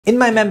In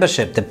my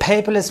membership, the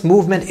Paperless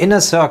Movement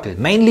Inner Circle,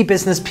 mainly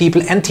business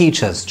people and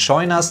teachers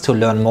join us to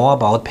learn more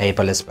about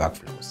paperless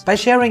workflows. By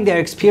sharing their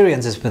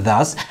experiences with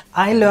us,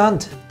 I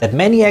learned that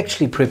many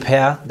actually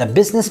prepare their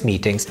business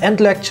meetings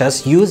and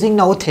lectures using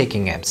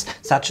note-taking apps,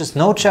 such as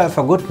Noteshare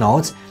for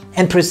GoodNotes,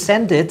 and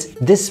present it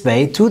this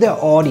way to their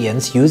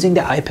audience using the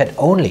iPad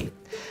only.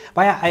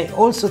 While I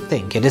also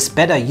think it is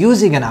better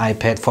using an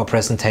iPad for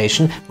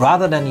presentation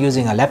rather than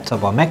using a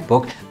laptop or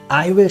MacBook,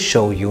 I will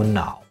show you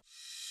now.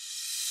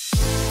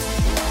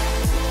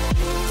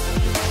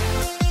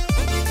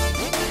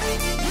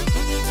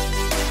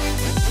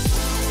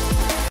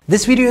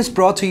 This video is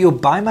brought to you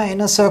by my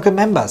Inner Circle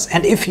members,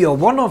 and if you're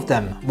one of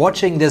them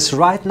watching this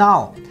right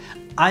now,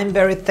 I'm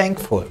very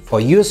thankful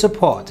for your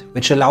support,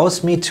 which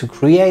allows me to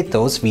create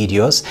those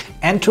videos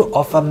and to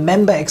offer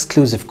member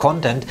exclusive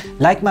content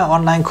like my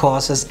online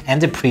courses and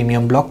the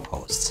premium blog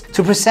posts.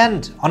 To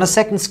present on a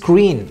second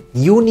screen,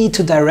 you need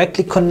to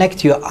directly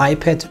connect your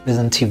iPad with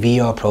a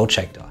TV or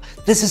projector.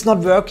 This is not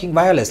working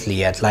wirelessly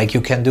yet, like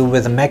you can do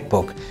with a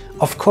MacBook.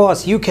 Of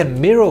course, you can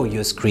mirror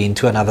your screen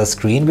to another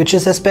screen, which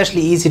is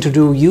especially easy to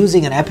do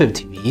using an Apple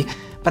TV,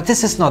 but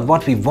this is not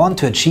what we want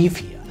to achieve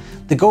here.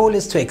 The goal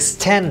is to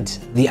extend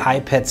the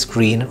iPad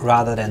screen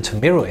rather than to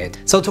mirror it.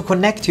 So to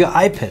connect your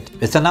iPad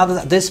with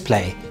another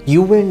display,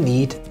 you will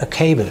need a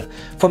cable.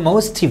 For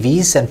most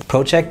TVs and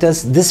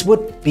projectors, this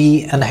would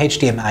be an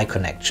HDMI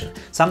connection.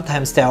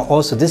 Sometimes there are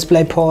also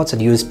display ports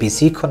and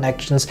USB-C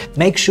connections.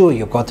 Make sure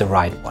you got the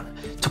right one.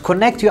 To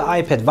connect your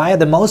iPad via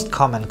the most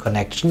common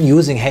connection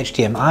using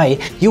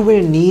HDMI, you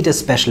will need a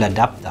special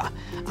adapter.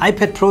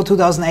 iPad Pro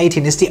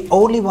 2018 is the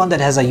only one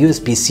that has a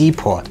USB-C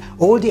port.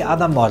 All the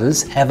other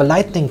models have a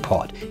Lightning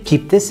port.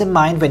 Keep this in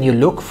mind when you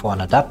look for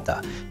an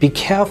adapter. Be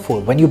careful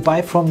when you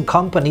buy from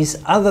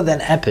companies other than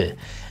Apple.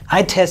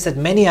 I tested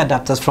many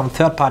adapters from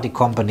third-party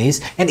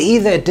companies and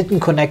either it didn't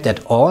connect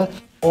at all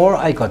or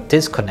I got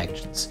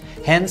disconnections.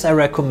 Hence, I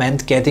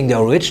recommend getting the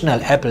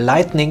original Apple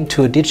Lightning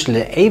to a digital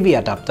AV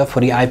adapter for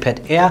the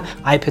iPad Air,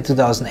 iPad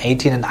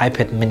 2018 and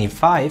iPad Mini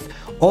 5,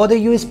 or the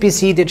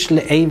USB-C digital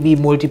AV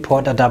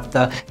multi-port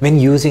adapter when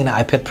using an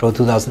iPad Pro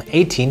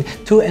 2018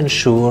 to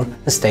ensure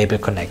a stable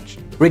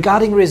connection.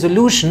 Regarding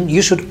resolution,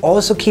 you should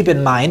also keep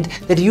in mind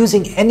that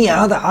using any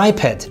other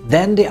iPad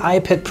than the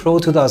iPad Pro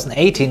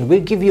 2018 will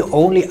give you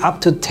only up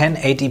to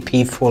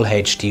 1080p Full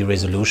HD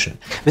resolution.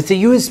 With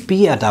the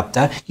USB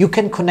adapter, you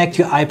can connect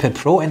your iPad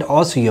Pro and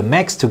also your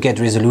Macs to get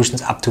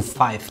resolutions up to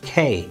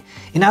 5K.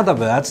 In other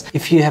words,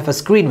 if you have a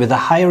screen with a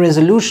high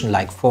resolution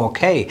like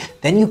 4K,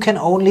 then you can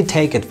only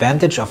take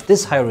advantage of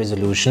this high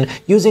resolution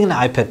using an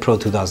iPad Pro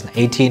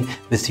 2018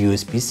 with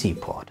USB-C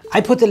port.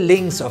 I put the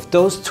links of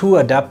those two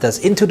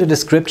adapters into the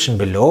description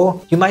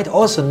below. You might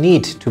also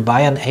need to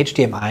buy an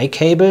HDMI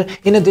cable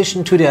in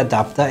addition to the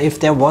adapter if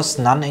there was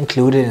none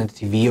included in the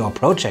TV or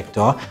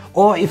projector,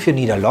 or if you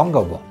need a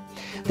longer one.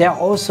 There are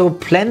also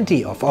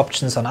plenty of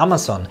options on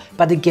Amazon,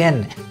 but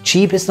again,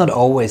 cheap is not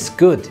always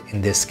good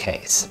in this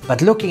case.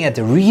 But looking at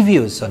the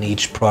reviews on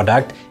each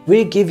product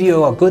will give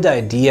you a good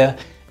idea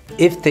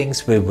if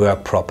things will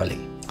work properly.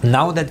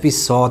 Now that we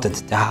sorted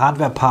the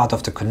hardware part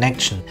of the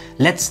connection,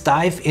 let's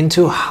dive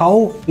into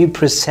how we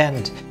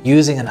present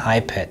using an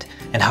iPad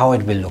and how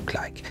it will look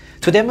like.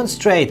 To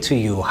demonstrate to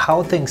you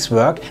how things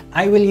work,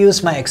 I will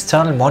use my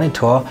external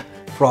monitor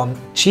from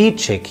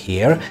G-Chick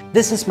here.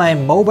 This is my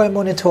mobile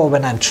monitor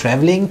when I'm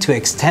traveling to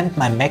extend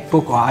my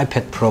MacBook or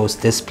iPad Pro's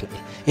display.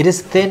 It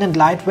is thin and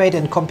lightweight,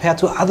 and compared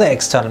to other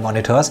external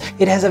monitors,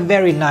 it has a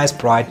very nice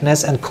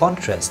brightness and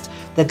contrast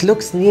that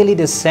looks nearly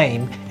the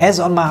same as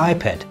on my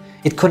iPad.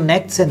 It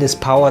connects and is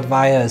powered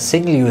via a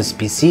single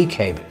USB-C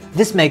cable.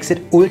 This makes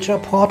it ultra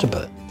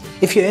portable.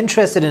 If you're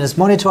interested in this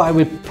monitor, I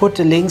will put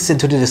the links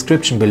into the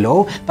description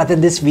below, but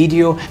in this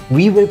video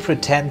we will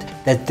pretend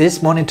that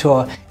this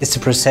monitor is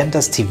the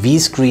presenter's TV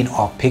screen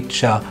or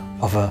picture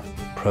of a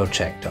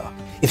projector.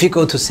 If you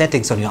go to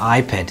settings on your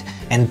iPad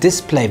and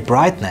display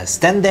brightness,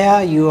 then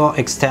there your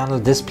external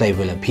display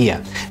will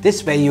appear.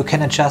 This way you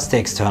can adjust the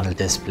external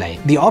display.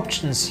 The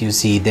options you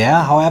see there,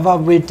 however,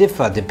 will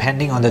differ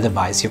depending on the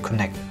device you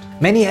connect.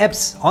 Many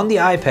apps on the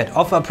iPad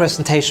offer a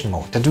presentation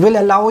mode that will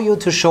allow you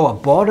to show a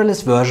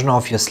borderless version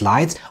of your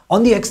slides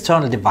on the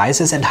external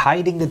devices and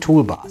hiding the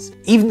toolbars.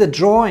 Even the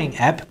drawing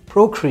app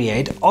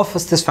Procreate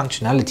offers this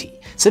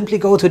functionality. Simply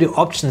go to the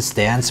options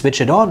there and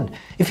switch it on.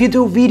 If you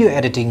do video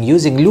editing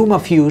using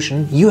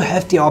LumaFusion, you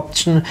have the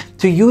option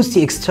to use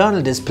the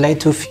external display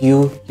to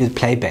view your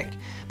playback.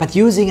 But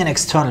using an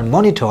external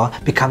monitor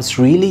becomes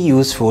really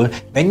useful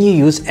when you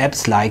use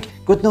apps like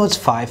GoodNotes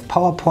 5,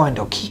 PowerPoint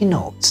or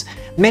Keynotes.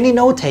 Many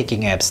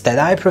note-taking apps that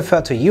I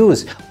prefer to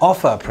use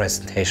offer a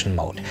presentation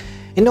mode.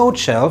 In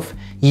NoteShelf,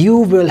 you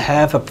will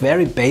have a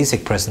very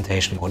basic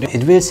presentation mode.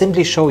 It will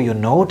simply show your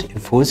note in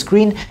full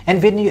screen,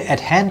 and when you add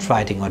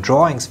handwriting or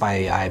drawings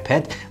via your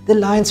iPad, the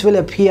lines will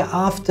appear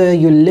after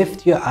you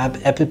lift your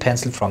Apple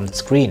Pencil from the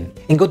screen.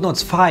 In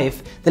GoodNotes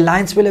 5, the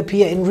lines will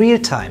appear in real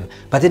time,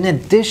 but in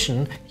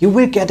addition, you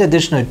will get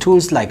additional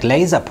tools like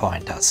laser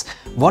pointers.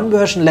 One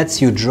version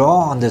lets you draw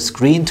on the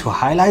screen to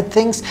highlight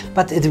things,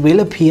 but it will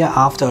appear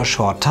after a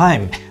short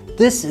time.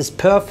 This is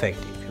perfect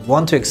if you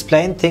want to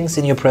explain things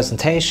in your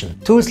presentation.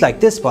 Tools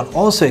like this one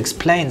also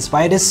explains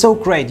why it is so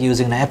great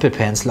using an Apple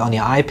Pencil on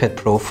your iPad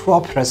Pro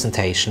for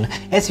presentation,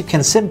 as you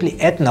can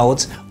simply add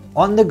notes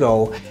on the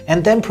go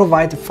and then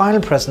provide the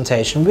final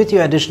presentation with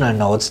your additional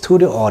notes to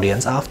the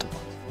audience afterwards.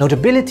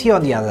 Notability,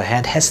 on the other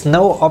hand, has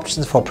no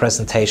options for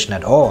presentation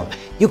at all.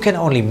 You can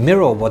only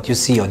mirror what you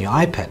see on your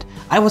iPad.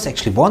 I was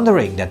actually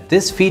wondering that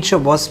this feature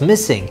was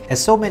missing,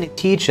 as so many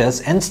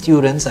teachers and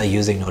students are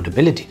using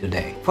Notability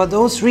today. For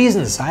those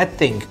reasons, I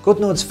think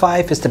GoodNotes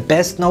 5 is the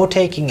best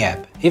note-taking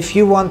app if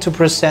you want to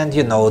present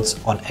your notes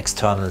on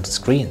external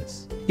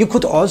screens. You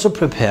could also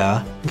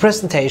prepare a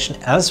presentation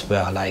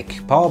elsewhere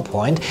like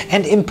PowerPoint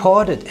and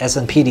import it as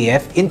a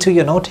PDF into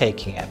your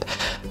note-taking app.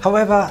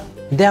 However,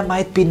 there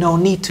might be no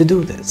need to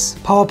do this.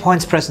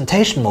 PowerPoint's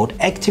presentation mode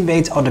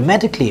activates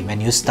automatically when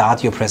you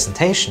start your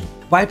presentation.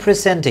 While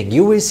presenting,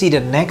 you will see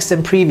the next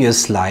and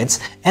previous slides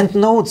and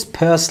notes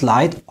per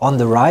slide on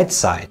the right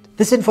side.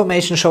 This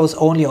information shows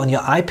only on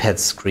your iPad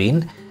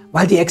screen,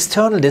 while the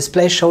external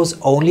display shows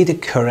only the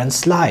current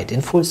slide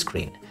in full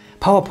screen.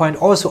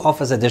 PowerPoint also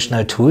offers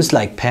additional tools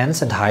like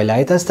pens and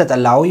highlighters that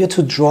allow you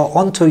to draw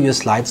onto your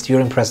slides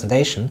during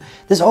presentation.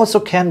 This also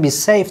can be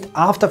saved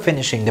after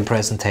finishing the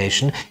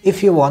presentation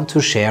if you want to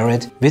share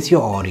it with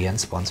your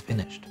audience once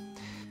finished.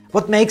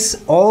 What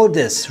makes all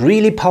this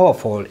really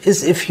powerful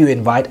is if you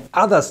invite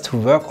others to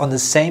work on the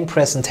same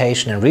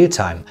presentation in real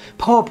time.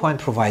 PowerPoint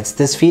provides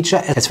this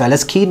feature as well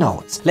as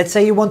keynotes. Let's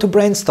say you want to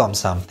brainstorm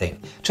something.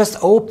 Just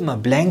open a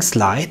blank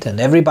slide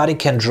and everybody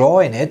can draw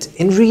in it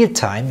in real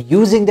time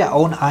using their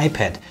own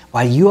iPad,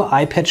 while your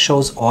iPad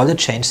shows all the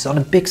changes on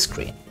a big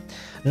screen.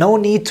 No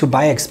need to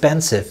buy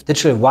expensive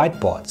digital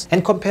whiteboards,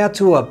 and compared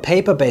to a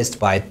paper-based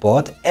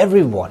whiteboard,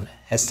 everyone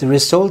has the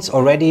results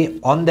already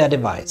on their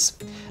device.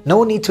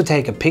 No need to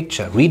take a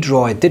picture,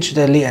 redraw it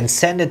digitally and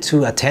send it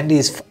to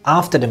attendees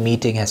after the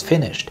meeting has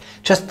finished.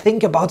 Just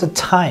think about the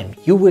time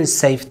you will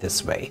save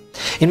this way.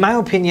 In my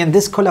opinion,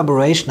 this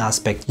collaboration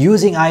aspect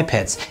using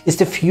iPads is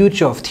the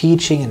future of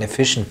teaching and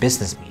efficient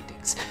business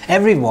meetings.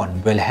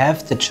 Everyone will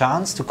have the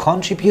chance to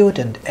contribute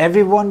and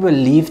everyone will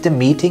leave the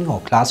meeting or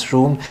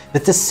classroom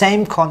with the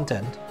same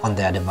content on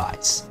their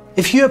device.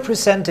 If you are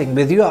presenting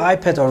with your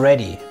iPad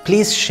already,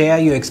 please share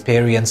your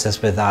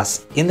experiences with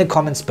us in the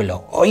comments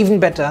below, or even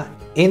better,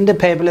 in the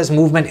Paperless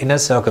Movement Inner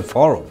Circle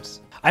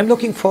forums. I'm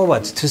looking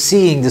forward to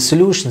seeing the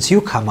solutions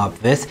you come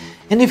up with,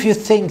 and if you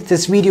think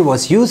this video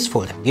was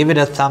useful, then give it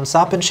a thumbs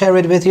up and share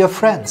it with your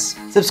friends.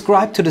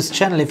 Subscribe to this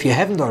channel if you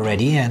haven't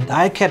already, and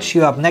I'll catch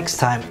you up next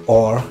time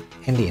or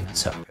in the Inner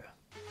Circle.